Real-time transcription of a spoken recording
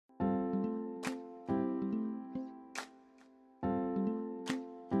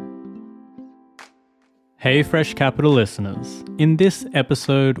Hey Fresh Capital listeners. In this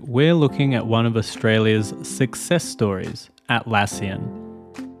episode, we're looking at one of Australia's success stories, Atlassian.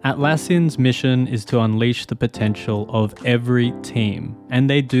 Atlassian's mission is to unleash the potential of every team, and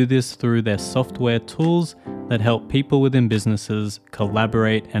they do this through their software tools that help people within businesses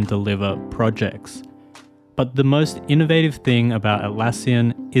collaborate and deliver projects. But the most innovative thing about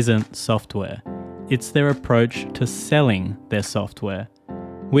Atlassian isn't software. It's their approach to selling their software.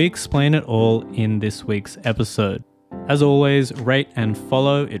 We explain it all in this week's episode. As always, rate and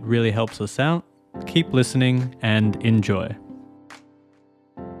follow, it really helps us out. Keep listening and enjoy.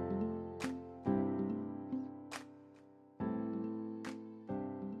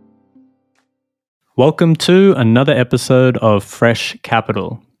 Welcome to another episode of Fresh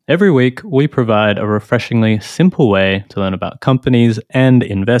Capital. Every week, we provide a refreshingly simple way to learn about companies and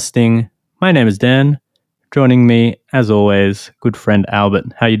investing. My name is Dan. Joining me, as always, good friend Albert.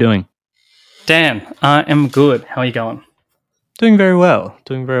 How are you doing? Dan, I am good. How are you going? Doing very well.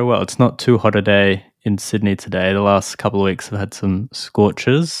 It's not too hot a day in Sydney today. The last couple of weeks have had some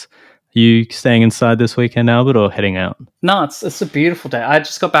scorches. Are you staying inside this weekend, Albert, or heading out? No, it's a beautiful day. I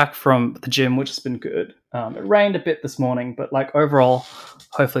just got back from the gym, which has been good. It rained a bit this morning, but overall,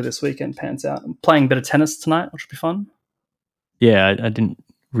 hopefully this weekend pans out. I'm playing a bit of tennis tonight, which will be fun. Yeah, I didn't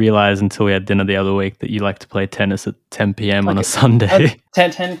realize until we had dinner the other week that you like to play tennis at 10 p.m. on a Sunday.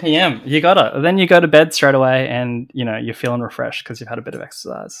 10 p.m. You gotta. Then you go to bed straight away and, you're feeling refreshed because you've had a bit of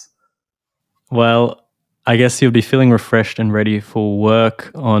exercise. Well, I guess you'll be feeling refreshed and ready for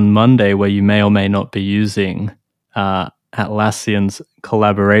work on Monday, where you may or may not be using Atlassian's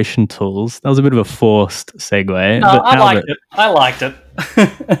collaboration tools. That was a bit of a forced segue. No, I liked it.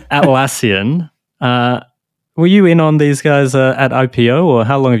 Atlassian. Were you in on these guys at IPO, or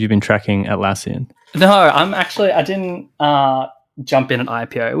how long have you been tracking Atlassian? No, I didn't jump in at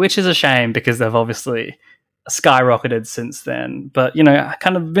IPO, which is a shame because they've obviously skyrocketed since then. But, I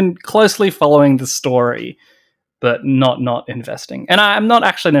kind of been closely following the story, but not investing. And I'm not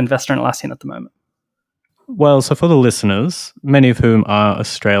actually an investor in Atlassian at the moment. Well, so for the listeners, many of whom are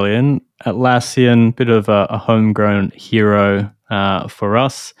Australian, Atlassian, bit of a homegrown hero for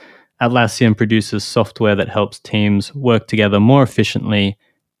us. Atlassian produces software that helps teams work together more efficiently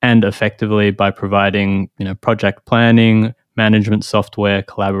and effectively by providing, project planning, management software,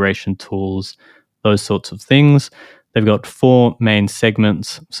 collaboration tools, those sorts of things. They've got 4 main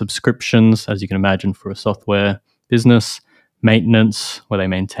segments: subscriptions, as you can imagine, for a software business; maintenance, where they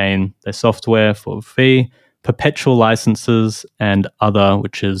maintain their software for a fee; perpetual licenses; and other,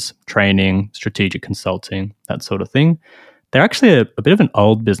 which is training, strategic consulting, that sort of thing. They're actually a bit of an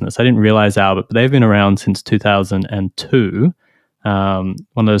old business. I didn't realize, Albert, but they've been around since 2002. One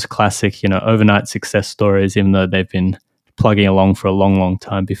of those classic, overnight success stories, even though they've been plugging along for a long, long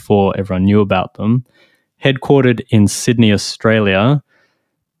time before everyone knew about them. Headquartered in Sydney, Australia.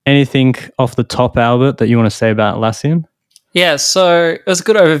 Anything off the top, Albert, that you want to say about Atlassian? Yeah, so it was a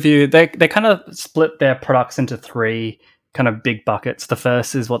good overview. They kind of split their products into 3 kind of big buckets. The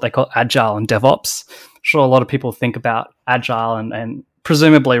first is what they call Agile and DevOps. Sure, a lot of people think about Agile and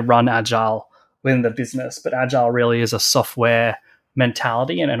presumably run Agile within the business, but Agile really is a software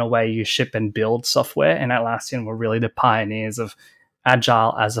mentality and in a way you ship and build software. And Atlassian were really the pioneers of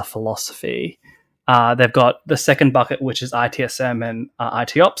Agile as a philosophy. They've got the second bucket, which is ITSM and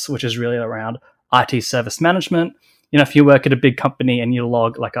ITOps, which is really around IT service management. If you work at a big company and you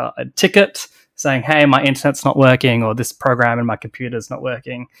log a ticket saying, hey, my internet's not working, or this program in my computer's not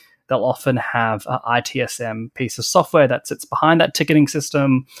working, they'll often have an ITSM piece of software that sits behind that ticketing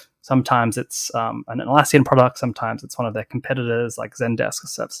system. Sometimes it's an Atlassian product. Sometimes it's one of their competitors like Zendesk or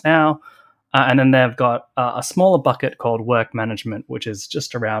ServiceNow. And then they've got a smaller bucket called work management, which is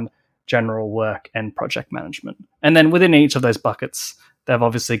just around general work and project management. And then within each of those buckets, they've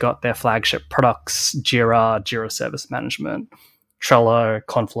obviously got their flagship products: Jira Service Management, Trello,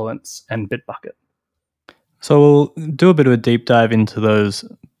 Confluence, and Bitbucket. So we'll do a bit of a deep dive into those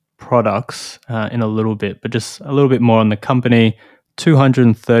products in a little bit, but just a little bit more on the company.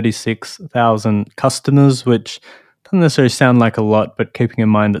 236,000 customers, which doesn't necessarily sound like a lot, but keeping in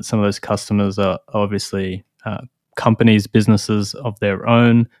mind that some of those customers are obviously companies, businesses of their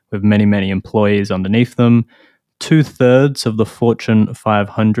own with many, many employees underneath them. 2/3 of the Fortune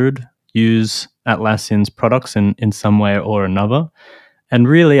 500 use Atlassian's products in some way or another. And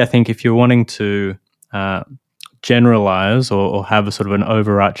really, I think if you're wanting to generalize or have a sort of an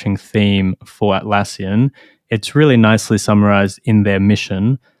overarching theme for Atlassian, it's really nicely summarized in their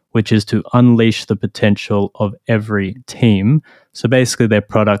mission, which is to unleash the potential of every team. So basically, their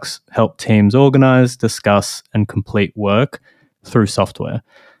products help teams organize, discuss, and complete work through software.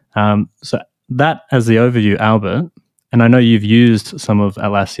 So that as the overview, Albert, and I know you've used some of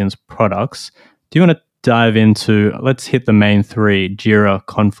Atlassian's products. Do you want to dive into, let's hit the main three, Jira,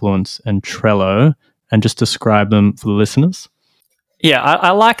 Confluence, and Trello, and just describe them for the listeners? Yeah,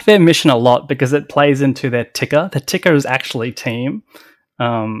 I like their mission a lot because it plays into their ticker. The ticker is actually team.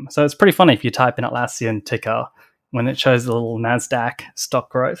 So it's pretty funny if you type in Atlassian ticker, when it shows the little NASDAQ stock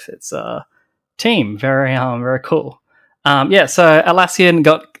growth, it's a team. Very cool. So Atlassian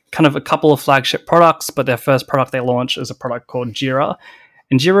got kind of a couple of flagship products, but their first product they launched is a product called Jira.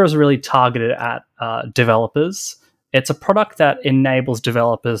 And Jira is really targeted at developers. It's a product that enables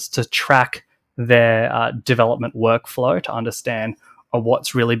developers to track their development workflow to understand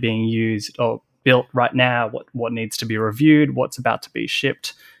what's really being used or built right now, what needs to be reviewed, what's about to be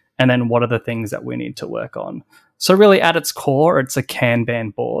shipped, and then what are the things that we need to work on. So really at its core, it's a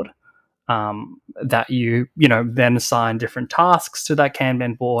Kanban board that you then assign different tasks to that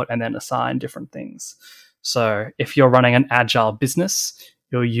Kanban board and then assign different things. So if you're running an agile business,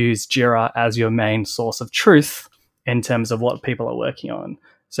 you'll use Jira as your main source of truth in terms of what people are working on.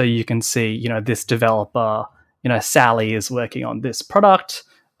 So you can see, this developer, Sally is working on this product.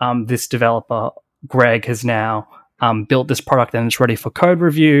 This developer, Greg, has now built this product and it's ready for code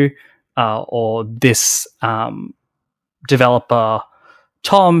review. Or this developer,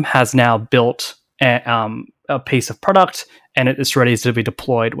 Tom, has now built a piece of product and it is ready to be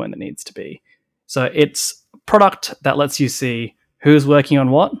deployed when it needs to be. So it's a product that lets you see who's working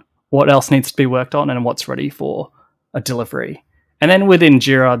on what else needs to be worked on, and what's ready for a delivery. And then within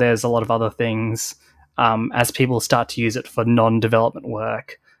Jira, there's a lot of other things as people start to use it for non-development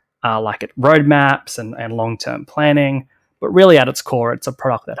work, like it roadmaps and long-term planning. But really at its core, it's a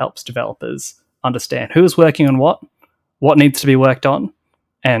product that helps developers understand who's working on what needs to be worked on,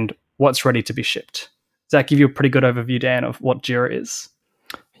 and what's ready to be shipped. Does that give you a pretty good overview, Dan, of what Jira is?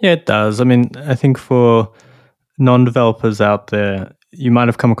 Yeah, it does. I mean, I think for non-developers out there, you might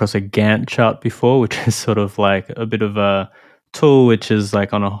have come across a Gantt chart before, which is sort of like a bit of a tool which is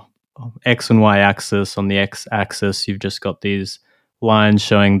like on a X and Y axis. On the X axis, you've just got these lines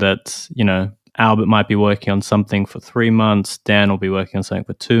showing that, Albert might be working on something for 3 months, Dan will be working on something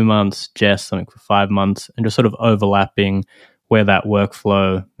for 2 months, Jess something for 5 months, and just sort of overlapping where that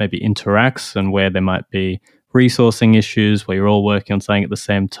workflow maybe interacts and where there might be resourcing issues, where you're all working on something at the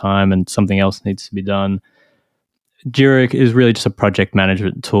same time and something else needs to be done. Jira is really just a project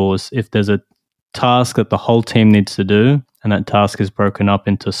management tool. If there's a task that the whole team needs to do, and that task is broken up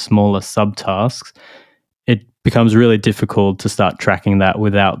into smaller subtasks, it becomes really difficult to start tracking that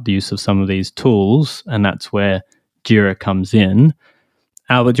without the use of some of these tools, and that's where Jira comes in.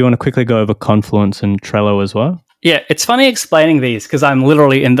 Albert, do you want to quickly go over Confluence and Trello as well? Yeah, it's funny explaining these because I'm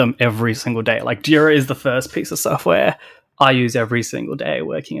literally in them every single day. Like Jira is the first piece of software I use every single day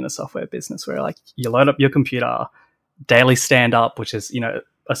working in a software business, where like you load up your computer, daily stand up, which is,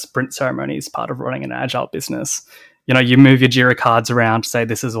 a sprint ceremony is part of running an agile business. You move your Jira cards around to say,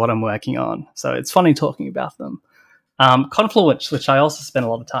 this is what I'm working on. So it's funny talking about them. Confluence, which I also spend a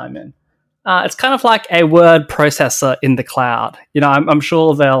lot of time in. It's kind of like a word processor in the cloud. I'm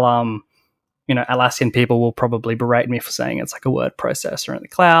sure they'll, Atlassian people will probably berate me for saying it's like a word processor in the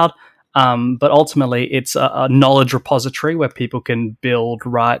cloud. But ultimately, it's a knowledge repository where people can build,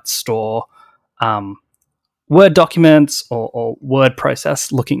 write, store Word documents or word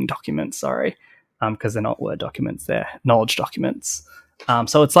process looking documents, because they're not Word documents, they're knowledge documents.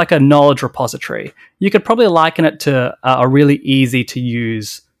 So it's like a knowledge repository. You could probably liken it to a really easy to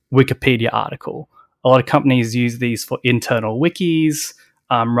use Wikipedia article. A lot of companies use these for internal wikis,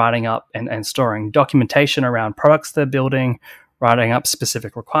 writing up and storing documentation around products they're building, writing up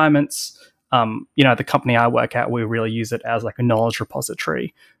specific requirements. The company I work at, we really use it as like a knowledge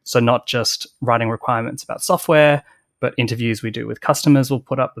repository. So not just writing requirements about software, but interviews we do with customers we'll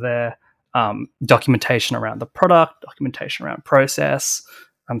put up there, documentation around the product, documentation around process,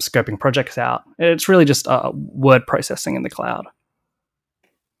 scoping projects out. It's really just word processing in the cloud.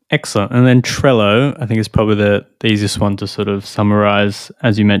 Excellent. And then Trello, I think, is probably the easiest one to sort of summarize.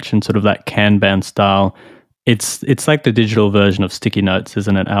 As you mentioned, sort of that Kanban style. It's like the digital version of sticky notes,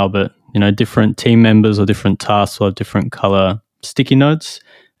 isn't it, Albert? Different team members or different tasks will have different color sticky notes.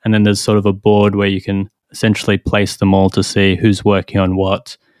 And then there's sort of a board where you can essentially place them all to see who's working on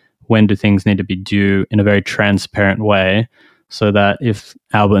what, when do things need to be due, in a very transparent way, so that if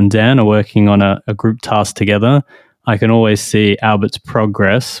Albert and Dan are working on a group task together, I can always see Albert's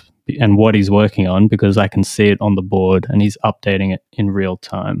progress and what he's working on because I can see it on the board and he's updating it in real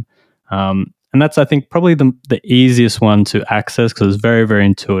time. And that's, I think, probably the easiest one to access because it's very, very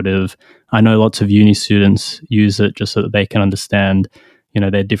intuitive. I know lots of uni students use it just so that they can understand,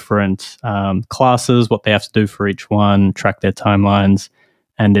 their different classes, what they have to do for each one, track their timelines,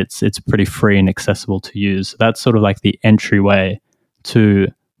 and it's pretty free and accessible to use. That's sort of like the entryway to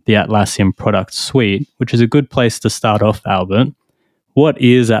the Atlassian product suite, which is a good place to start off, Albert. What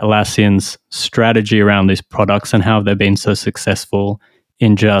is Atlassian's strategy around these products, and how have they been so successful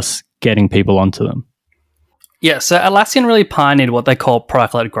in just getting people onto them? Yeah, so Atlassian really pioneered what they call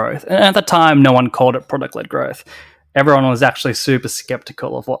product-led growth. And at the time, no one called it product-led growth. Everyone was actually super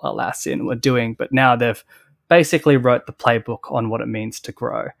skeptical of what Atlassian were doing, but now they've basically wrote the playbook on what it means to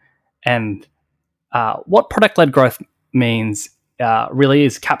grow. And what product-led growth means really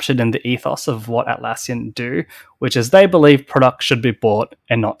is captured in the ethos of what Atlassian do, which is they believe products should be bought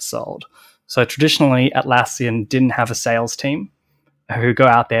and not sold. So traditionally, Atlassian didn't have a sales team who go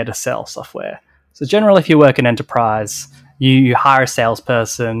out there to sell software. So generally, if you work in enterprise, you hire a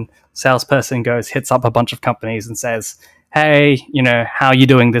salesperson goes, hits up a bunch of companies and says, hey, how are you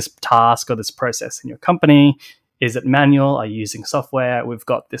doing this task or this process in your company? Is it manual? Are you using software? We've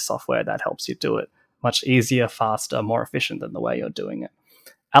got this software that helps you do it much easier, faster, more efficient than the way you're doing it.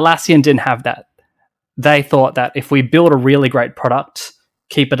 Atlassian didn't have that. They thought that if we build a really great product,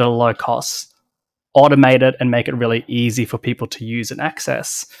 keep it at a low cost, automate it and make it really easy for people to use and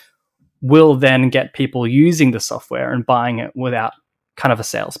access, will then get people using the software and buying it without kind of a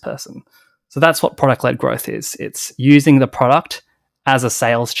salesperson. So that's what product-led growth is. It's using the product as a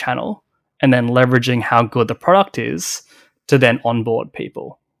sales channel and then leveraging how good the product is to then onboard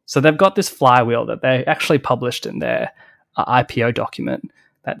people. So they've got this flywheel that they actually published in their IPO document.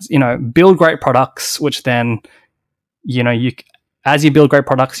 That's, build great products, which then, as you build great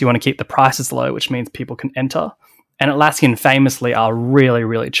products, you want to keep the prices low, which means people can enter. And Atlassian famously are really,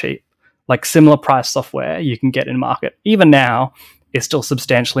 really cheap. Like similar price software you can get in market, even now, is still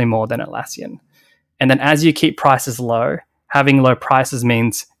substantially more than Atlassian. And then as you keep prices low, having low prices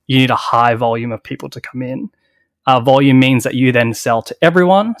means you need a high volume of people to come in. Volume means that you then sell to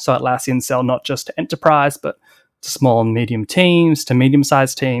everyone. So Atlassian sell not just to enterprise, but to small and medium teams, to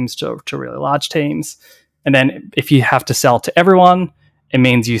medium-sized teams, to really large teams. And then if you have to sell to everyone, it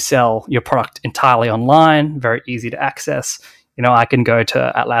means you sell your product entirely online, very easy to access. I can go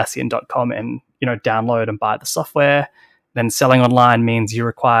to Atlassian.com and, download and buy the software. Then selling online means you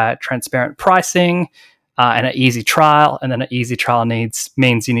require transparent pricing and an easy trial. And then an easy trial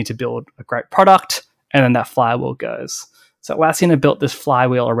means you need to build a great product. And then that flywheel goes. So Atlassian have built this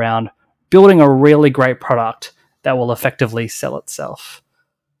flywheel around building a really great product that will effectively sell itself.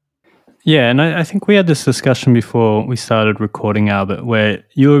 Yeah, and I think we had this discussion before we started recording, Albert, where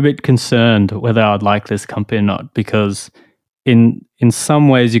you were a bit concerned whether I'd like this company or not, because in some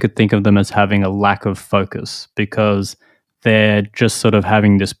ways you could think of them as having a lack of focus, because they're just sort of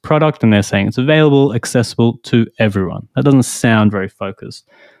having this product and they're saying it's available, accessible to everyone. That doesn't sound very focused.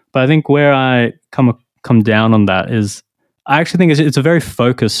 But I think where I come down on that is I actually think it's a very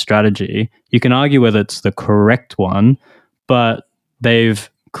focused strategy. You can argue whether it's the correct one, but they've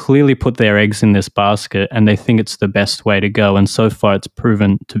clearly put their eggs in this basket and they think it's the best way to go. And so far it's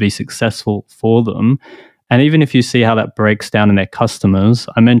proven to be successful for them. And even if you see how that breaks down in their customers,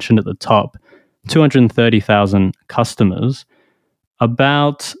 I mentioned at the top, 230,000 customers,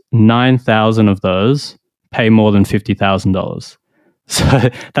 about 9,000 of those pay more than $50,000. So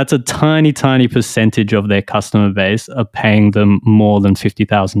that's a tiny, tiny percentage of their customer base are paying them more than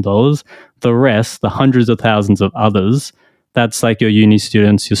 $50,000. The rest, the hundreds of thousands of others, that's like your uni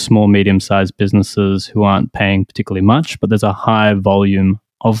students, your small, medium-sized businesses who aren't paying particularly much, but there's a high volume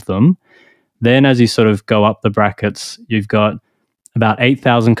of them. Then as you sort of go up the brackets, you've got about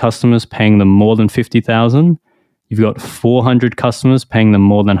 8,000 customers paying them more than $50,000. You've got 400 customers paying them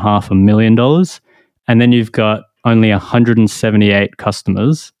more than $500,000. And then you've got only 178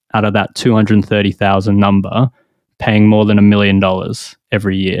 customers out of that 230,000 number paying more than $1 million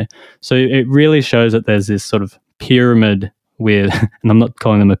every year. So it really shows that there's this sort of pyramid with, and I'm not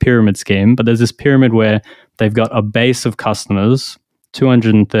calling them a pyramid scheme, but there's this pyramid where they've got a base of customers,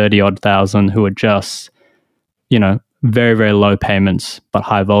 230 odd thousand, who are just, very, very low payments, but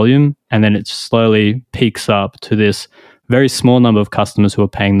high volume. And then it slowly peaks up to this very small number of customers who are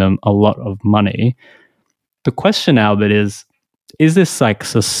paying them a lot of money. The question, Albert, is this like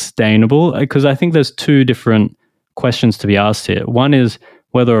sustainable? Because I think there's two different questions to be asked here. One is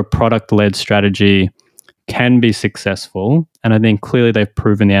whether a product-led strategy can be successful. And I think clearly they've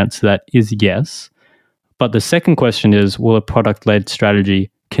proven the answer to that is yes. But the second question is, will a product-led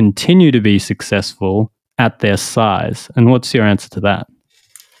strategy continue to be successful at their size? And what's your answer to that?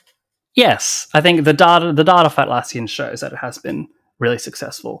 Yes, I think the data for Atlassian shows that it has been really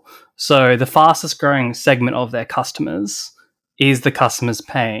successful. So the fastest growing segment of their customers is the customers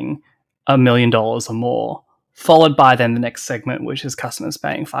paying $1 million or more, followed by then the next segment, which is customers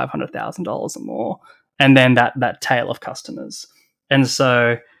paying $500,000 or more, and then that tail of customers. And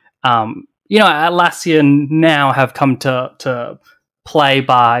so, Atlassian now have come to play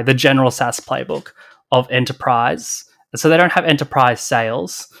by the general SaaS playbook of enterprise. So they don't have enterprise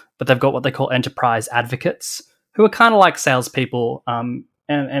sales, but they've got what they call enterprise advocates, who are kind of like salespeople.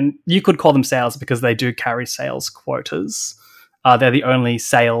 And you could call them sales because they do carry sales quotas. They're the only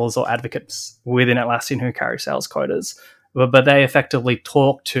sales or advocates within Atlassian who carry sales quotas. But they effectively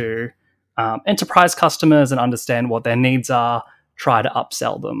talk to enterprise customers and understand what their needs are, try to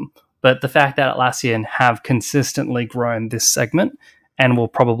upsell them. But the fact that Atlassian have consistently grown this segment and will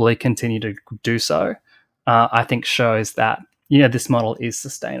probably continue to do so, I think shows that this model is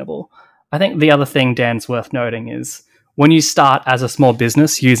sustainable. I think the other thing, Dan's worth noting is when you start as a small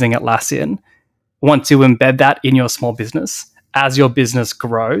business using Atlassian, once you embed that in your small business, as your business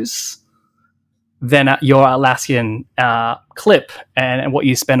grows, then your Atlassian clip and what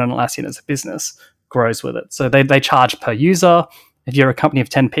you spend on Atlassian as a business grows with it. So they charge per user. If you're a company of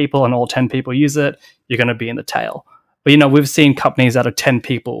 10 people and all 10 people use it, you're going to be in the tail. But, we've seen companies that are 10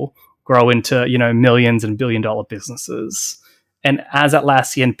 people grow into, millions and billion-dollar businesses. And as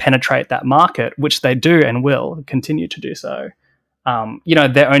Atlassian penetrate that market, which they do and will continue to do so,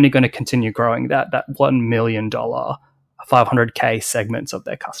 they're only going to continue growing that $1 million, 500K segments of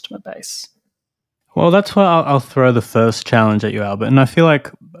their customer base. Well, that's why I'll throw the first challenge at you, Albert. And I feel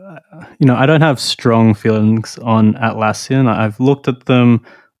like, I don't have strong feelings on Atlassian. I've looked at them.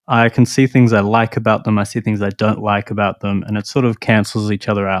 I can see things I like about them. I see things I don't like about them. And it sort of cancels each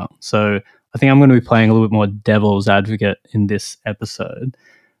other out. So I think I'm going to be playing a little bit more devil's advocate in this episode.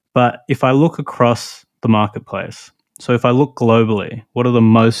 But if I look across the marketplace, so if I look globally, what are the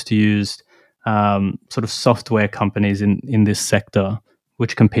most used sort of software companies in this sector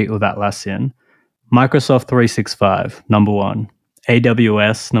which compete with Atlassian? Microsoft 365, number 1.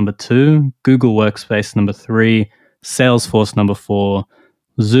 AWS, number 2. Google Workspace, number 3. Salesforce, number 4.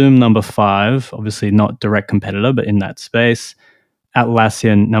 Zoom, number 5. Obviously not direct competitor, but in that space.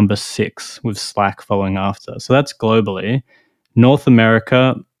 Atlassian, number 6, with Slack following after. So that's globally. North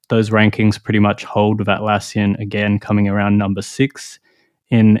America, those rankings pretty much hold with Atlassian, again, coming around number 6.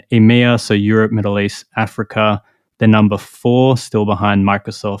 In EMEA, so Europe, Middle East, Africa, they're number 4, still behind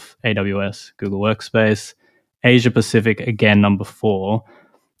Microsoft, AWS, Google Workspace. Asia Pacific, again, number 4.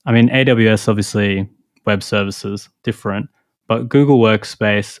 I mean, AWS, obviously, web services, different. But Google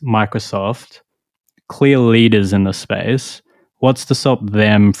Workspace, Microsoft, clear leaders in the space. What's to stop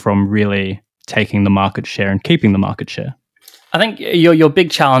them from really taking the market share and keeping the market share? I think your big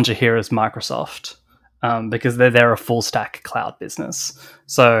challenger here is Microsoft. Because they're a full stack cloud business.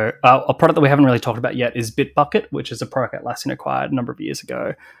 So a product that we haven't really talked about yet is Bitbucket, which is a product Atlassian acquired a number of years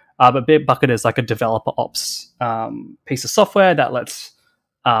ago. But Bitbucket is like a developer ops piece of software that lets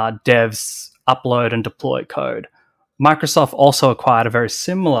devs upload and deploy code. Microsoft also acquired a very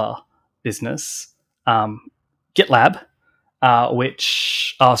similar business, GitHub,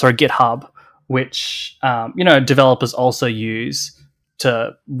 which developers also use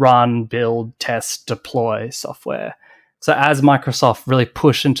to run, build, test, deploy software. So as Microsoft really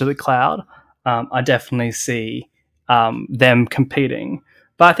push into the cloud, I definitely see them competing.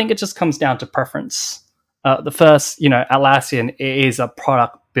 But I think it just comes down to preference. The first, Atlassian is a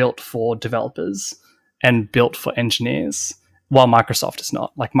product built for developers and built for engineers, while Microsoft is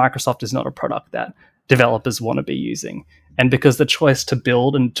not. Like, Microsoft is not a product that developers want to be using. And because the choice to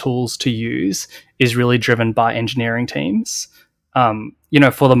build and tools to use is really driven by engineering teams,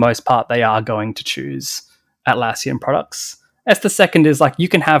 for the most part, they are going to choose Atlassian products. As the second is, like, you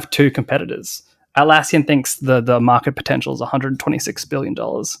can have two competitors. Atlassian thinks the market potential is $126 billion.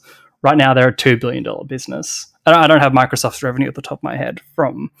 Right now, they're a $2 billion business. I don't have Microsoft's revenue at the top of my head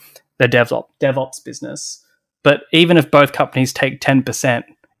from their DevOps business. But even if both companies take 10%,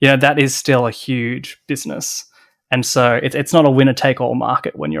 that is still a huge business. And so it's not a winner-take-all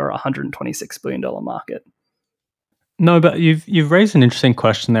market when you're a $126 billion market. No, but you've raised an interesting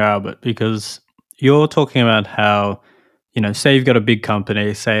question there, Albert, because you're talking about how, say you've got a big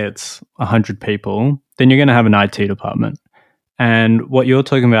company, say it's 100 people, then you're going to have an IT department. And what you're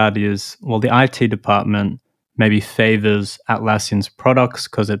talking about is, well, the IT department maybe favors Atlassian's products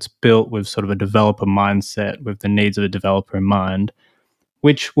because it's built with sort of a developer mindset, with the needs of the developer in mind,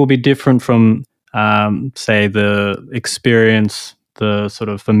 which will be different from, say, the experience, the sort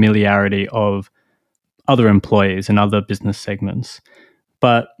of familiarity of other employees in other business segments.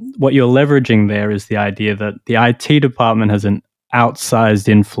 But what you're leveraging there is the idea that the IT department has an outsized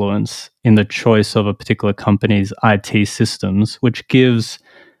influence in the choice of a particular company's IT systems, which gives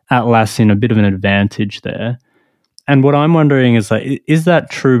Atlassian a bit of an advantage there. And what I'm wondering is, like, is that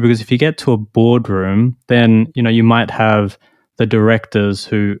true? Because if you get to a boardroom, then you might have the directors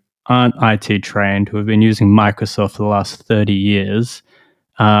who aren't IT trained, who have been using Microsoft for the last 30 years.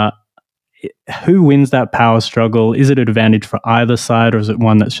 Who wins that power struggle? Is it an advantage for either side, or is it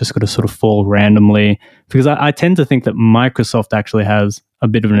one that's just going to sort of fall randomly? Because I tend to think that Microsoft actually has a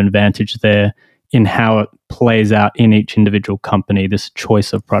bit of an advantage there in how it plays out in each individual company, this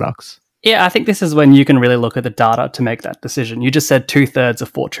choice of products. Yeah, I think this is when you can really look at the data to make that decision. You just said 2/3 of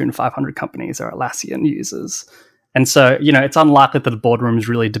Fortune 500 companies are Atlassian users. And so, it's unlikely that the boardroom is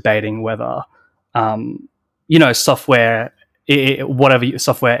really debating whether, software, whatever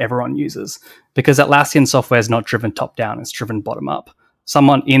software everyone uses, because Atlassian software is not driven top down, it's driven bottom up.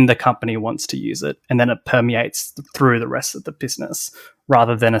 Someone in the company wants to use it, and then it permeates through the rest of the business,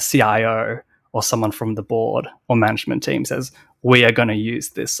 rather than a CIO or someone from the board or management team says, we are going to use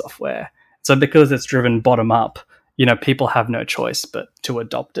this software. So because it's driven bottom up, people have no choice but to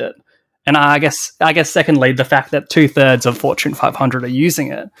adopt it. And I guess secondly, the fact that 2/3 of Fortune 500 are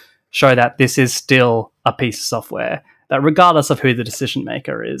using it show that this is still a piece of software that, regardless of who the decision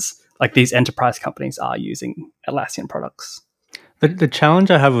maker is, like, these enterprise companies are using Atlassian products. The challenge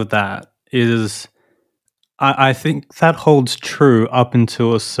I have with that is I think that holds true up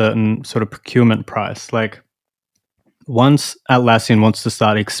until a certain sort of procurement price. Like, once Atlassian wants to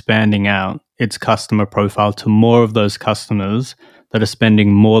start expanding out its customer profile to more of those customers that are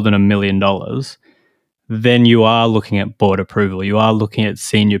spending more than $1 million, then you are looking at board approval. You are looking at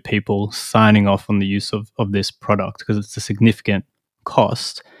senior people signing off on the use of this product, because it's a significant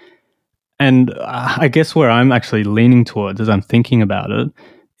cost. And I guess where I'm actually leaning towards as I'm thinking about it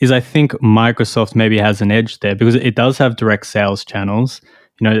is I think Microsoft maybe has an edge there, because it does have direct sales channels.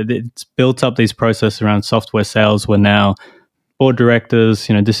 It's built up these processes around software sales where now board directors,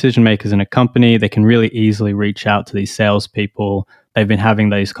 decision makers in a company, they can really easily reach out to these salespeople. They've been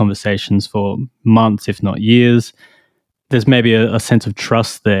having these conversations for months, if not years. There's maybe a sense of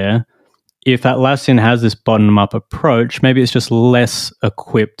trust there. If Atlassian has this bottom-up approach, maybe it's just less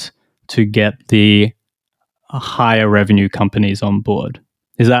equipped to get the higher revenue companies on board.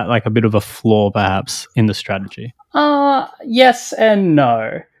 Is that like a bit of a flaw, perhaps, in the strategy? Yes and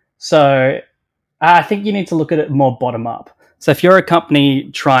no. So I think you need to look at it more bottom up. So if you're a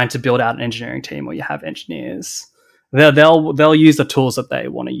company trying to build out an engineering team, or you have engineers, they'll use the tools that they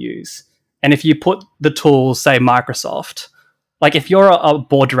want to use. And if you put the tools, say Microsoft, like, if you're a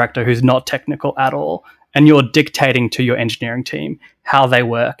board director who's not technical at all, and you're dictating to your engineering team how they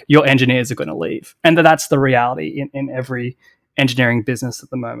work, your engineers are going to leave. And that's the reality in every engineering business at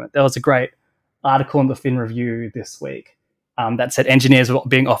the moment. There was a great article in the Fin Review this week that said engineers were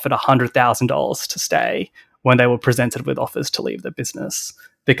being offered $100,000 to stay when they were presented with offers to leave the business,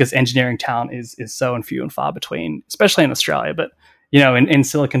 because engineering talent is so few and far between, especially in Australia, but in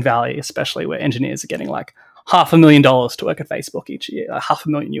Silicon Valley, especially, where engineers are getting like $500,000 to work at Facebook each year, like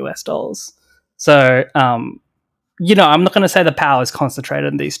 $500,000 US. So I'm not going to say the power is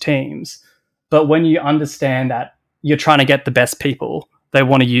concentrated in these teams, but when you understand that you're trying to get the best people, they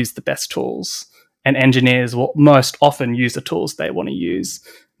want to use the best tools, and engineers will most often use the tools they want to use,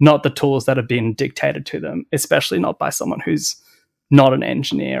 not the tools that have been dictated to them, especially not by someone who's not an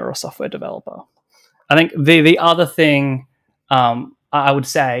engineer or software developer. I think the other thing I would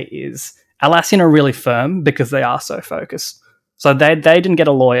say is Atlassian are really firm because they are so focused. So they didn't get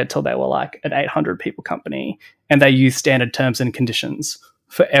a lawyer till they were like an 800 people company, and they use standard terms and conditions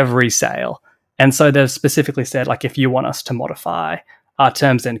for every sale. And so they've specifically said, like, if you want us to modify our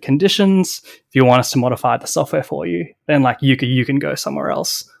terms and conditions, if you want us to modify the software for you, then like you can go somewhere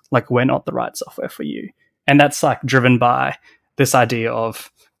else. Like, we're not the right software for you. And that's like driven by this idea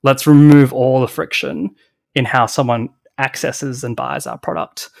of, let's remove all the friction in how someone accesses and buys our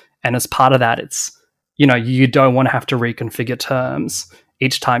product. And as part of that, it's, you don't want to have to reconfigure terms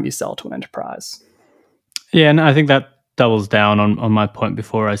each time you sell to an enterprise. Yeah, and I think that doubles down on my point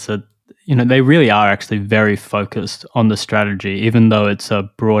before. I said, they really are actually very focused on the strategy, even though it's a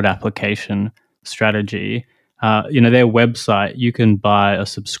broad application strategy. Their website, you can buy a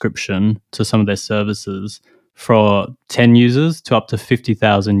subscription to some of their services for 10 users to up to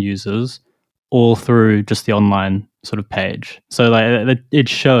 50,000 users, all through just the online sort of page. So like, it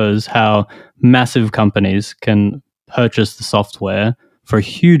shows how massive companies can purchase the software for a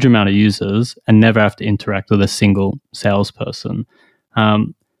huge amount of users and never have to interact with a single salesperson.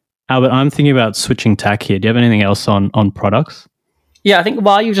 Albert, I'm thinking about switching tack here. Do you have anything else on products? Yeah, I think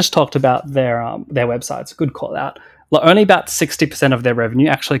while you just talked about their website, it's a good call out. only about 60% of their revenue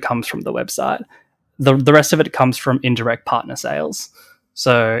actually comes from the website. The rest of it comes from indirect partner sales.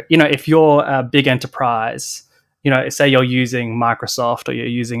 So, if you're a big enterprise, say you're using Microsoft or you're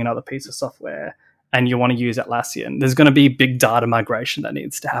using another piece of software and you want to use Atlassian, there's going to be big data migration that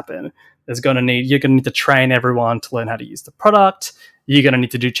needs to happen. You're going to need to train everyone to learn how to use the product. You're going to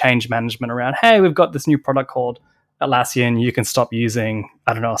need to do change management around, hey, we've got this new product called Atlassian. You can stop using,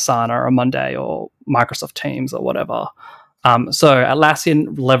 I don't know, Asana or Monday or Microsoft Teams or whatever. So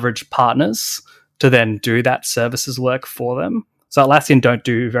Atlassian leverage partners to then do that services work for them. So Atlassian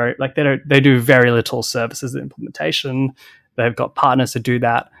they do very little services implementation. They've got partners to do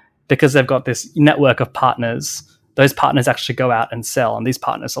that because they've got this network of partners. Those partners actually go out and sell, and these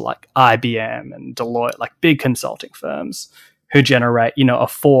partners are like IBM and Deloitte, like big consulting firms who generate, a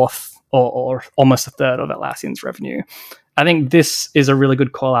fourth or almost a third of Atlassian's revenue. I think this is a really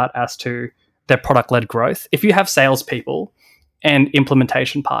good call out as to their product-led growth. If you have salespeople and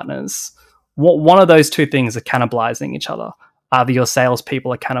implementation partners, one of those two things are cannibalizing each other. Either your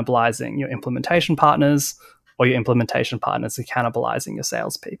salespeople are cannibalizing your implementation partners, or your implementation partners are cannibalizing your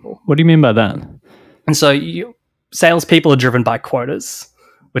salespeople. What do you mean by that? And so salespeople are driven by quotas,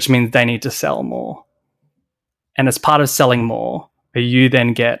 which means they need to sell more. And as part of selling more, you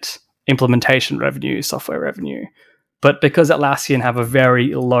then get implementation revenue, software revenue. But because Atlassian have a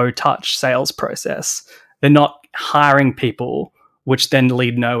very low touch sales process, they're not hiring people, which then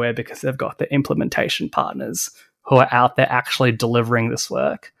lead nowhere because they've got the implementation partners who are out there actually delivering this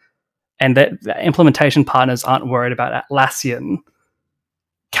work. And the implementation partners aren't worried about Atlassian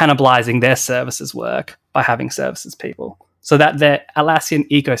cannibalizing their services work by having services people. So that their Atlassian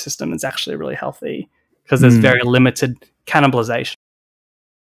ecosystem is actually really healthy because there's very limited cannibalization.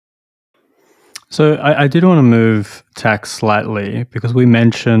 So I did want to move tack slightly because we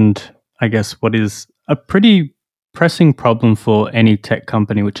mentioned, I guess, what is a pretty pressing problem for any tech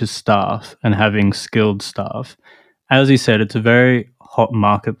company, which is staff and having skilled staff. As you said, it's a very hot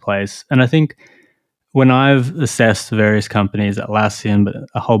marketplace. And I think when I've assessed various companies, Atlassian, but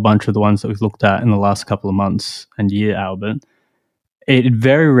a whole bunch of the ones that we've looked at in the last couple of months and year, Albert, it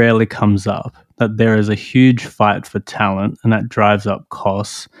very rarely comes up that there is a huge fight for talent and that drives up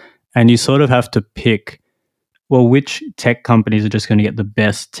costs. And you sort of have to pick, well, which tech companies are just going to get the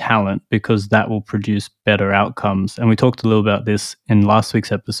best talent because that will produce better outcomes. And we talked a little about this in last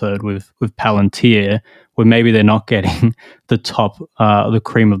week's episode with Palantir, where maybe they're not getting the top, the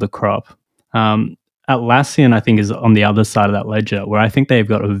cream of the crop. Atlassian, I think, is on the other side of that ledger, where I think they've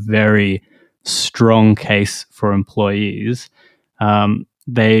got a very strong case for employees.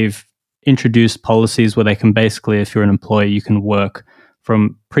 They've introduced policies where they can basically, if you're an employee, you can work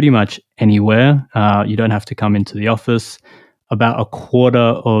from pretty much anywhere. You don't have to come into the office. About a quarter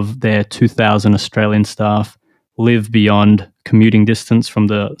of their 2,000 Australian staff live beyond commuting distance from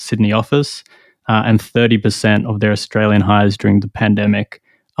the Sydney office, and 30% of their Australian hires during the pandemic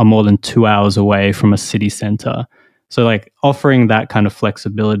are more than 2 hours away from a city centre. So like offering that kind of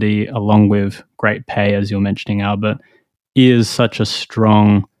flexibility along with great pay, as you're mentioning, Albert, is such a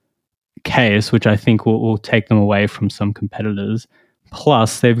strong case, which I think will take them away from some competitors.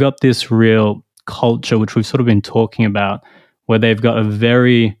 Plus, they've got this real culture, which we've sort of been talking about, where they've got a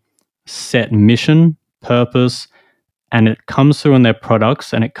very set mission, purpose, and it comes through in their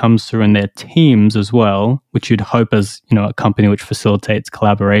products and it comes through in their teams as well, which you'd hope as, a company which facilitates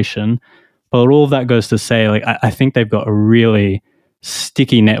collaboration. But all of that goes to say, I think they've got a really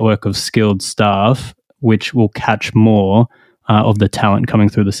sticky network of skilled staff, which will catch more of the talent coming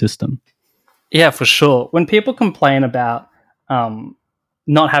through the system. Yeah, for sure. When people complain about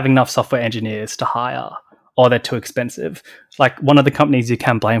not having enough software engineers to hire or they're too expensive, like one of the companies you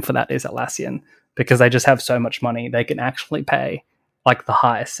can blame for that is Atlassian, because they just have so much money. They can actually pay like the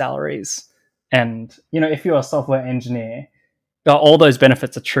highest salaries. And, if you're a software engineer, all those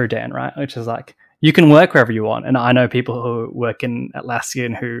benefits are true, Dan, right? Which is like, you can work wherever you want. And I know people who work in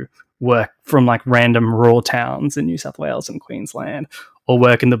Atlassian who work from like random rural towns in New South Wales and Queensland, or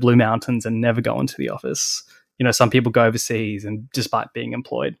work in the Blue Mountains and never go into the office. Some people go overseas and despite being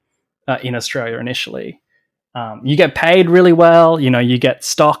employed in Australia initially, you get paid really well. You get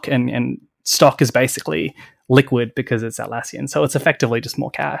stock and stock is basically liquid because it's Atlassian. So it's effectively just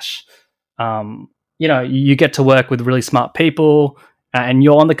more cash. You get to work with really smart people and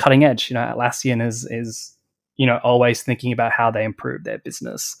you're on the cutting edge. Atlassian is always thinking about how they improve their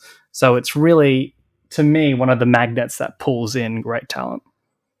business. So it's really, to me, one of the magnets that pulls in great talent.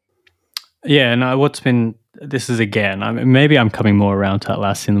 Yeah, and this is again, maybe I'm coming more around to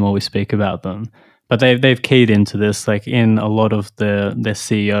Atlassian the more we speak about them, But they've keyed into this, like in a lot of their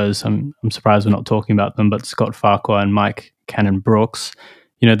CEOs. I'm surprised we're not talking about them, but Scott Farquhar and Mike Cannon-Brookes,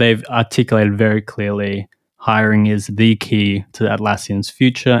 they've articulated very clearly hiring is the key to Atlassian's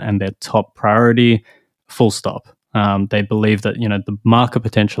future and their top priority, full stop. They believe that, the market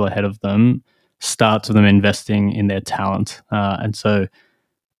potential ahead of them starts with them investing in their talent. And so,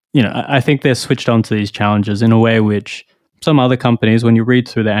 I think they're switched on to these challenges in a way which some other companies, when you read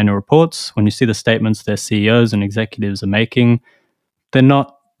through their annual reports, when you see the statements their CEOs and executives are making, they're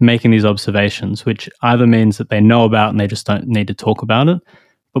not making these observations, which either means that they know about and they just don't need to talk about it.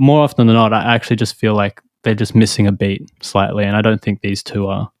 But more often than not, I actually just feel like they're just missing a beat slightly, and I don't think these two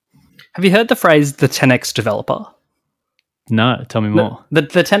are. Have you heard the phrase the 10x developer? No, tell me more. The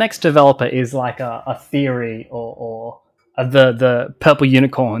 10x developer is like a theory or the purple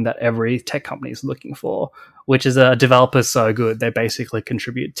unicorn that every tech company is looking for, which is a developer so good they basically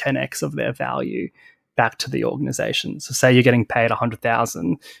contribute 10x of their value back to the organization. So say you're getting paid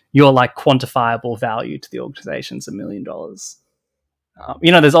 $100,000, your like quantifiable value to the organization is $1 million.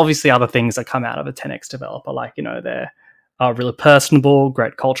 There's obviously other things that come out of a 10x developer, like, they're really personable,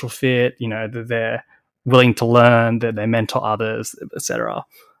 great cultural fit, they're willing to learn, that they mentor others, etc.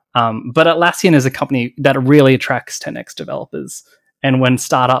 But Atlassian is a company that really attracts 10x developers. And when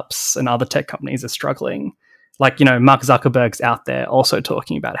startups and other tech companies are struggling, like, Mark Zuckerberg's out there also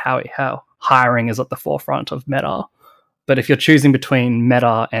talking about how hiring is at the forefront of Meta. But if you're choosing between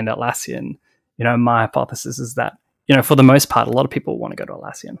Meta and Atlassian, my hypothesis is that, for the most part, a lot of people want to go to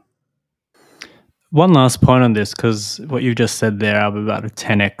Atlassian. One last point on this, because what you just said there, Albert, about a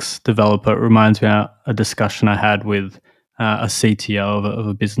 10x developer, reminds me of a discussion I had with a CTO of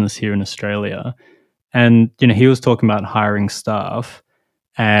a business here in Australia. And, he was talking about hiring staff,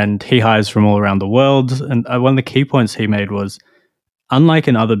 and he hires from all around the world. And one of the key points he made was, unlike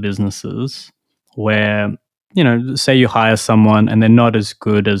in other businesses where, say you hire someone and they're not as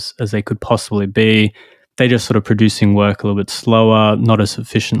good as they could possibly be, they're just sort of producing work a little bit slower, not as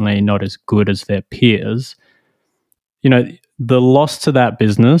efficiently, not as good as their peers. The loss to that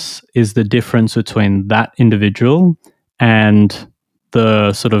business is the difference between that individual and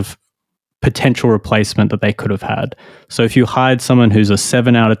the sort of potential replacement that they could have had. So if you hired someone who's a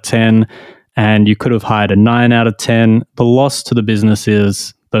 7 out of 10 and you could have hired a 9 out of 10, the loss to the business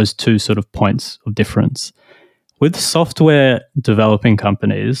is those two sort of points of difference. With software developing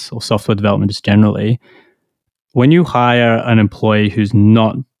companies or software development just generally, when you hire an employee who's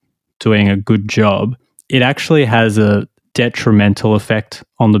not doing a good job, it actually has a detrimental effect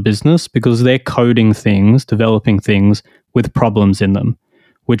on the business because they're coding things, developing things with problems in them,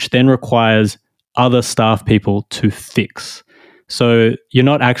 which then requires other staff people to fix. So you're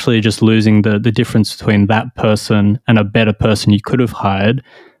not actually just losing the difference between that person and a better person you could have hired.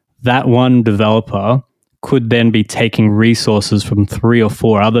 That one developer could then be taking resources from 3 or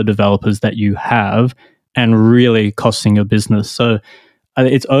 4 other developers that you have and really costing your business. So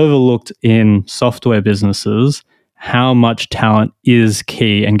it's overlooked in software businesses how much talent is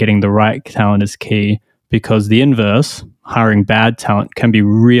key, and getting the right talent is key, because the inverse, hiring bad talent, can be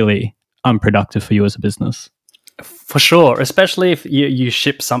really unproductive for you as a business. For sure, especially if you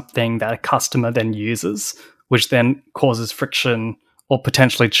ship something that a customer then uses, which then causes friction or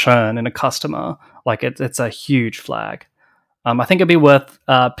potentially churn in a customer. Like it's a huge flag. I think it'd be worth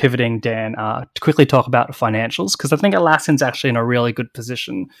pivoting, Dan, to quickly talk about financials, because I think Atlassian's actually in a really good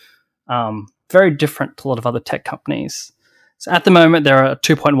position, very different to a lot of other tech companies. So at the moment, they're a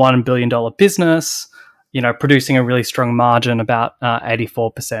 $2.1 billion business, producing a really strong margin, about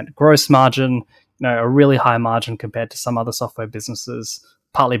 84% gross margin, a really high margin compared to some other software businesses,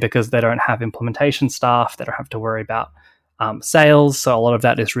 partly because they don't have implementation staff, they don't have to worry about sales. So a lot of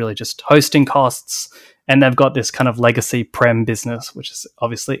that is really just hosting costs. And they've got this kind of legacy prem business, which is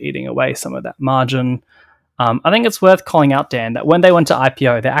obviously eating away some of that margin. I think it's worth calling out, Dan, that when they went to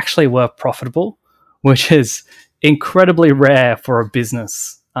IPO, they actually were profitable, which is incredibly rare for a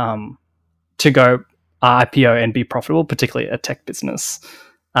business to go IPO and be profitable, particularly a tech business.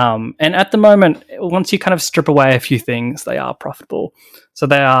 And at the moment, once you kind of strip away a few things, they are profitable. So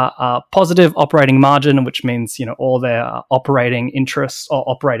they are positive operating margin, which means, all their operating interests or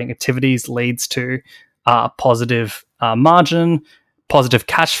operating activities leads to positive margin, positive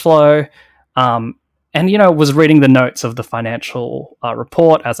cash flow. And, was reading the notes of the financial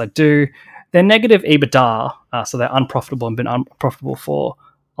report, as I do. They're negative EBITDA, so they're unprofitable and been unprofitable for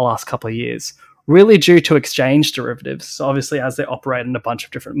the last couple of years, really due to exchange derivatives. So obviously, as they operate in a bunch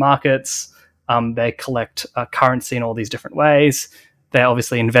of different markets, they collect currency in all these different ways. They're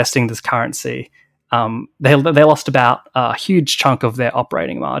obviously investing this currency. They lost about a huge chunk of their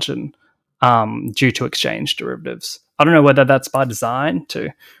operating margin due to exchange derivatives. I don't know whether that's by design to,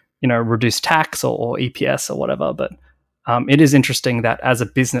 reduce tax or EPS or whatever, but it is interesting that as a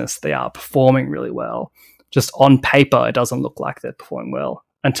business, they are performing really well. Just on paper, it doesn't look like they're performing well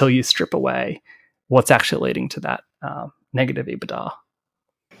until you strip away what's actually leading to that negative EBITDA.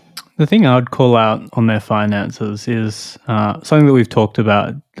 The thing I would call out on their finances is something that we've talked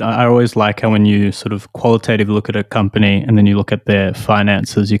about. I always like how when you sort of qualitatively look at a company and then you look at their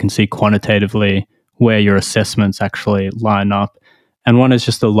finances, you can see quantitatively where your assessments actually line up. And one is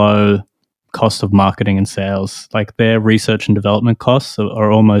just a low cost of marketing and sales. Like their research and development costs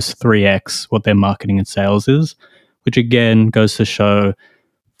are almost 3x what their marketing and sales is, which again goes to show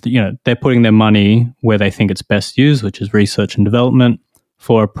that, they're putting their money where they think it's best used, which is research and development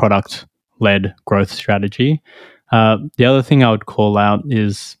for a product-led growth strategy. The other thing I would call out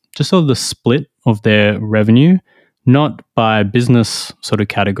is just sort of the split of their revenue, not by business sort of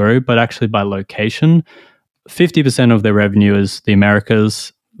category, but actually by location. 50% of their revenue is the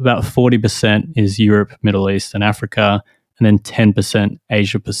Americas, about 40% is Europe, Middle East, and Africa, and then 10%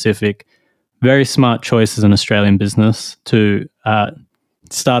 Asia Pacific. Very smart choice as an Australian business to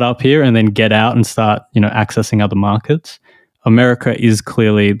start up here and then get out and start, accessing other markets. America is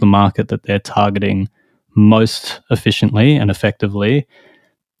clearly the market that they're targeting most efficiently and effectively.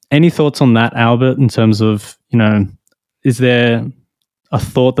 Any thoughts on that, Albert, in terms of, is there a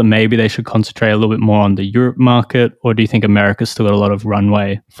thought that maybe they should concentrate a little bit more on the Europe market, or do you think America's still got a lot of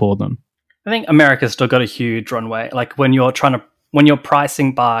runway for them? I think America's still got a huge runway. Like when you're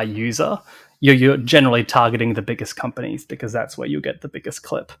pricing by user, you're generally targeting the biggest companies because that's where you get the biggest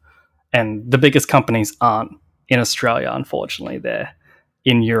clip. And the biggest companies aren't in Australia, unfortunately. They're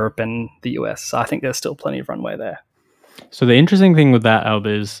in Europe and the US. So I think there's still plenty of runway there. So the interesting thing with that, Albert,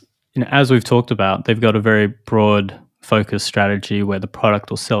 is, as we've talked about, they've got a very broad focus strategy where the product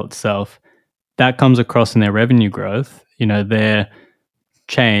will sell itself. That comes across in their revenue growth. Their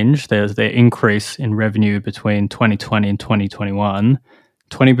change, there's their increase in revenue between 2020 and 2021,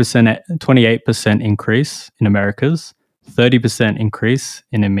 28% increase in Americas, 30% increase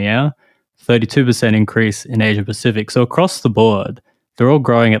in EMEA, 32% increase in Asia Pacific. So across the board, they're all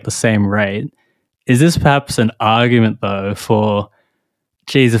growing at the same rate. Is this perhaps an argument, though, for,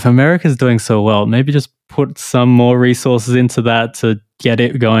 geez, if America's doing so well, maybe just put some more resources into that to get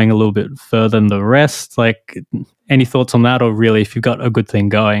it going a little bit further than the rest? Like, any thoughts on that? Or really, if you've got a good thing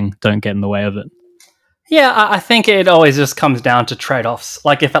going, don't get in the way of it? Yeah, I think it always just comes down to trade-offs.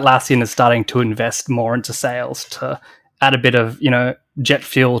 Like if Atlassian is starting to invest more into sales to add a bit of, jet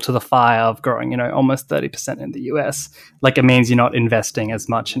fuel to the fire of growing, almost 30% in the US, like it means you're not investing as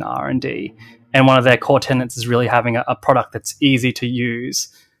much in R&D. And one of their core tenets is really having a product that's easy to use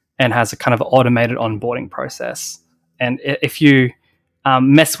and has a kind of automated onboarding process. And if you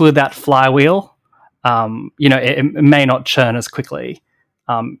mess with that flywheel, it may not churn as quickly.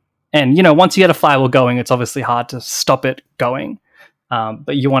 And, once you get a flywheel going, it's obviously hard to stop it going.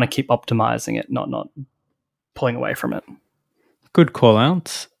 But you want to keep optimizing it, not pulling away from it. Good call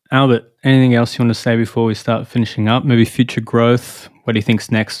out. Albert, anything else you want to say before we start finishing up? Maybe future growth? What do you think's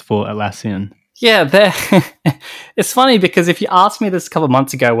next for Atlassian? Yeah, it's funny because if you asked me this a couple of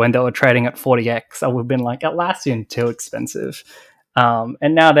months ago when they were trading at 40x, I would have been like, Atlassian, too expensive.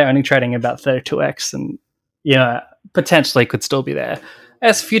 And now they're only trading about 32x and, potentially could still be there.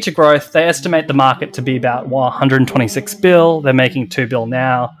 As future growth, they estimate the market to be about 126 bill. They're making 2 bill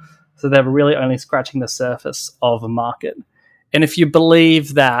now. So they're really only scratching the surface of a market. And if you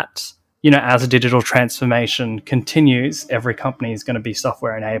believe that, as a digital transformation continues, every company is going to be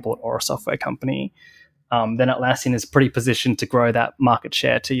software enabled or a software company, then Atlassian is pretty positioned to grow that market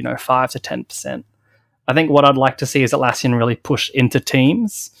share to, 5 to 10%. I think what I'd like to see is Atlassian really push into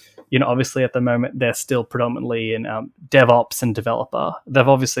teams. Obviously at the moment, they're still predominantly in DevOps and developer. They've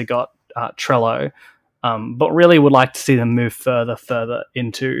obviously got Trello, but really would like to see them move further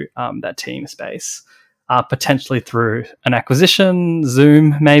into that team space, potentially through an acquisition,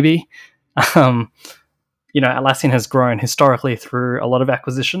 Zoom maybe. Atlassian has grown historically through a lot of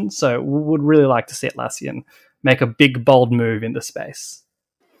acquisitions, so we would really like to see Atlassian make a big, bold move in the space.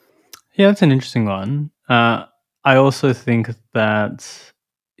 Yeah, that's an interesting one. I also think that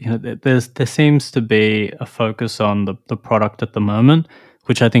there seems to be a focus on the product at the moment,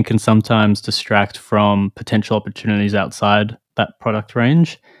 which I think can sometimes distract from potential opportunities outside that product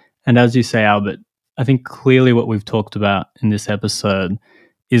range. And as you say, Albert, I think clearly what we've talked about in this episode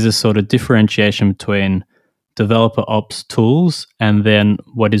is a sort of differentiation between developer ops tools and then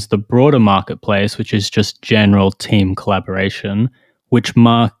what is the broader marketplace, which is just general team collaboration, which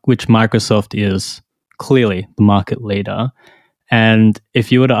Microsoft is clearly the market leader. And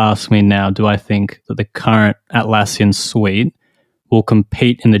if you were to ask me now, do I think that the current Atlassian suite will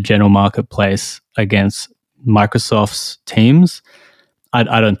compete in the general marketplace against Microsoft's Teams?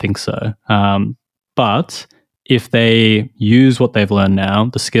 I don't think so. But if they use what they've learned now,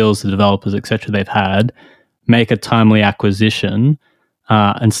 the skills, the developers, etc., they've had, make a timely acquisition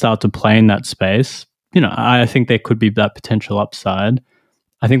and start to play in that space, I think there could be that potential upside.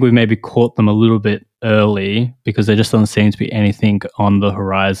 I think we've maybe caught them a little bit early because there just doesn't seem to be anything on the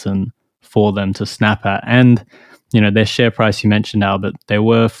horizon for them to snap at. And, their share price you mentioned, Albert, they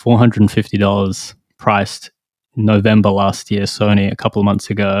were $450 priced November last year, so only a couple of months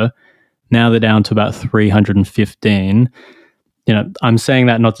ago. Now they're down to about 315. I'm saying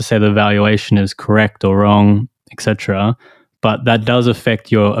that not to say the valuation is correct or wrong, etc., but that does affect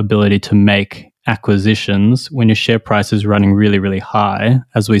your ability to make acquisitions when your share price is running really, really high,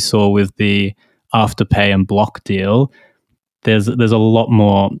 as we saw with the Afterpay and Block deal. There's a lot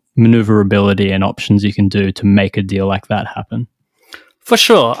more maneuverability and options you can do to make a deal like that happen. For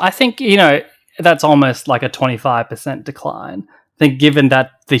sure. I think, that's almost like a 25% decline. I think given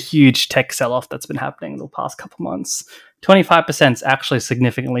that the huge tech sell-off that's been happening the past couple of months, 25% is actually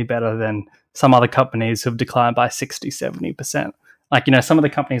significantly better than some other companies who've declined by 60, 70%. Like, some of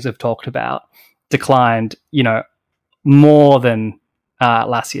the companies we've talked about declined, more than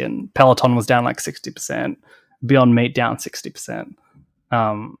Atlassian. Peloton was down like 60%. Beyond Meat down 60%.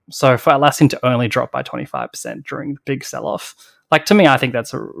 So for Atlassian to only drop by 25% during the big sell-off, to me, I think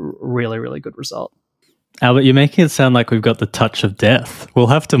that's a really, really good result. Albert, you're making it sound like we've got the touch of death. We'll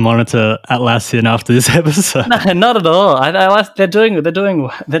have to monitor Atlassian after this episode. No, not at all. They're doing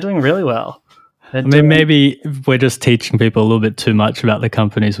really well. Maybe we're just teaching people a little bit too much about the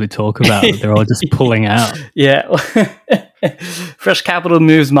companies we talk about. They're all just pulling out. Yeah. Fresh capital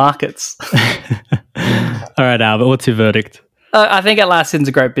moves markets. All right, Albert, what's your verdict? I think Atlassian's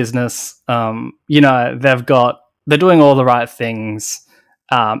a great business. They're doing all the right things.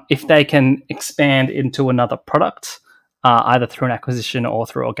 If they can expand into another product, either through an acquisition or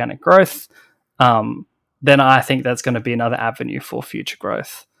through organic growth, then I think that's going to be another avenue for future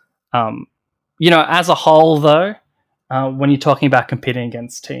growth. As a whole, though, when you're talking about competing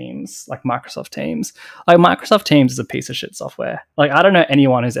against Teams, like Microsoft Teams, Microsoft Teams is a piece of shit software. I don't know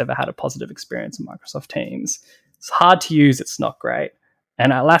anyone who's ever had a positive experience in Microsoft Teams. It's hard to use. It's not great.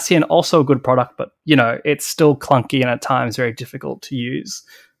 And Atlassian, also a good product, but, it's still clunky and at times very difficult to use.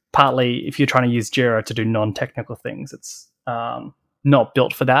 Partly if you're trying to use Jira to do non-technical things, it's not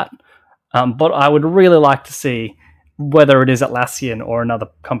built for that. But I would really like to see whether it is Atlassian or another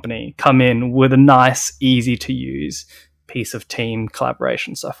company come in with a nice, easy to use piece of team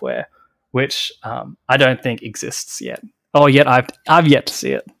collaboration software, which I don't think exists yet. I've yet to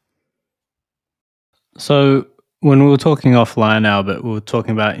see it. So when we were talking offline, Albert, we were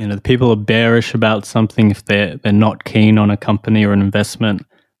talking about, the people are bearish about something if they're not keen on a company or an investment.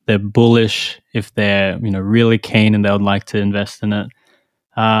 They're bullish if they're, really keen and they would like to invest in it.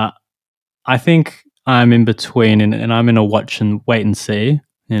 I think I'm in between and I'm in a watch and wait and see.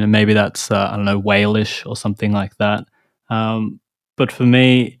 Maybe that's, whalish or something like that. But for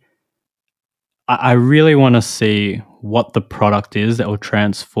me, I really want to see what the product is that will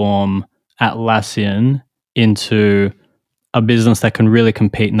transform Atlassian into a business that can really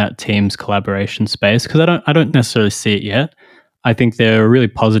compete in that Teams collaboration space. Because I don't necessarily see it yet. I think they're a really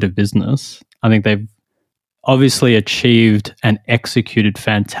positive business. I think they've obviously achieved and executed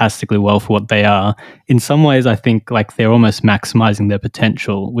fantastically well for what they are. In some ways, I think they're almost maximizing their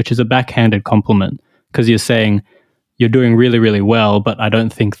potential, which is a backhanded compliment because you're saying you're doing really, really well, but I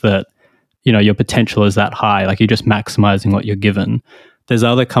don't think that, your potential is that high. You're just maximizing what you're given. There's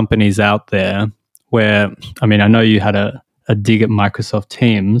other companies out there where, I know you had a dig at Microsoft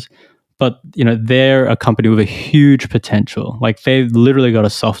Teams, but, they're a company with a huge potential. They've literally got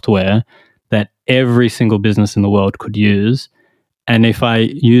a software that every single business in the world could use. And if I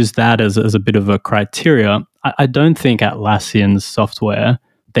use that as a bit of a criteria, I don't think Atlassian's software,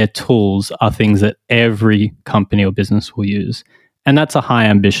 their tools, are things that every company or business will use. And that's a high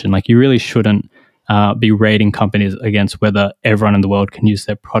ambition. You really shouldn't be rating companies against whether everyone in the world can use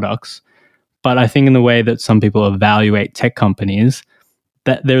their products. But I think in the way that some people evaluate tech companies,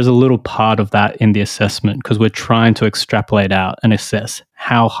 that there's a little part of that in the assessment because we're trying to extrapolate out and assess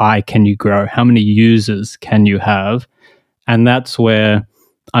how high can you grow, how many users can you have. And that's where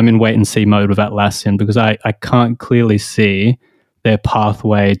I'm in wait and see mode with Atlassian because I can't clearly see their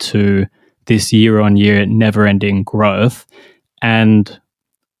pathway to this year-on-year never-ending growth. And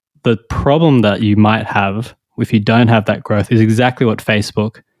the problem that you might have if you don't have that growth is exactly what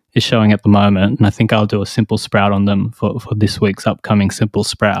Facebook is showing at the moment, and I think I'll do a simple sprout on them for this week's upcoming simple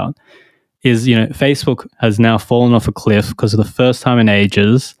sprout, is, Facebook has now fallen off a cliff because for the first time in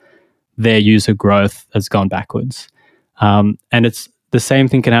ages, their user growth has gone backwards. And it's the same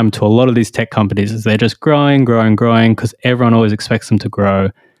thing can happen to a lot of these tech companies, is they're just growing because everyone always expects them to grow.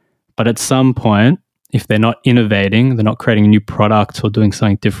 But at some point, if they're not innovating, they're not creating new products or doing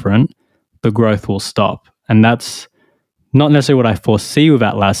something different, the growth will stop. And that's not necessarily what I foresee with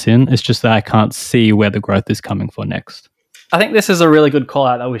Atlassian. It's just that I can't see where the growth is coming for next. I think this is a really good call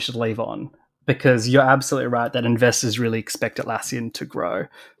out that we should leave on, because you're absolutely right that investors really expect Atlassian to grow.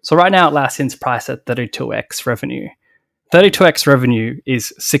 So right now, Atlassian's priced at 32x revenue. 32x revenue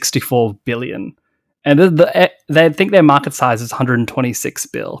is 64 billion. And they think their market size is 126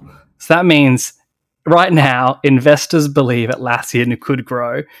 bill. So that means right now, investors believe Atlassian could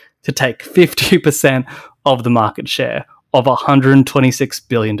grow to take 50% of the market share of a $126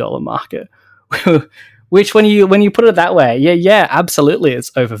 billion market. Which, when you put it that way, yeah, absolutely,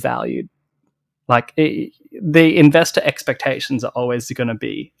 it's overvalued. Like, the investor expectations are always going to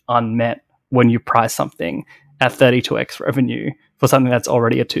be unmet when you price something at 32x revenue for something that's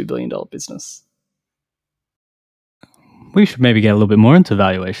already a $2 billion business. We should maybe get a little bit more into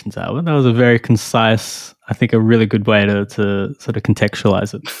valuations, Albert. That was a very concise, I think, a really good way to sort of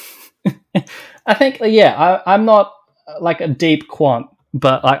contextualize it. I think, I'm not like a deep quant,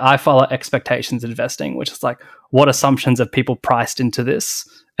 but like I follow expectations investing, which is like, what assumptions have people priced into this?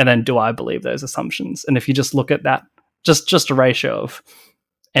 And then do I believe those assumptions? And if you just look at that, just a ratio of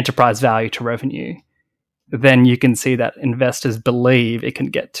enterprise value to revenue, then you can see that investors believe it can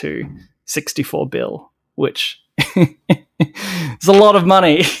get to 64 bill, which is a lot of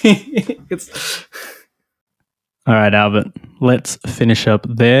money. All right, Albert, let's finish up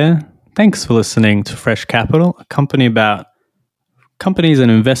there. Thanks for listening to Fresh Capital, a company about companies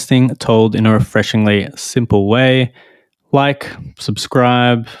and investing told in a refreshingly simple way. Like,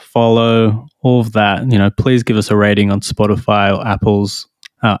 subscribe, follow, all of that. Please give us a rating on Spotify or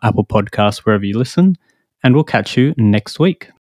Apple Podcasts, wherever you listen. And we'll catch you next week.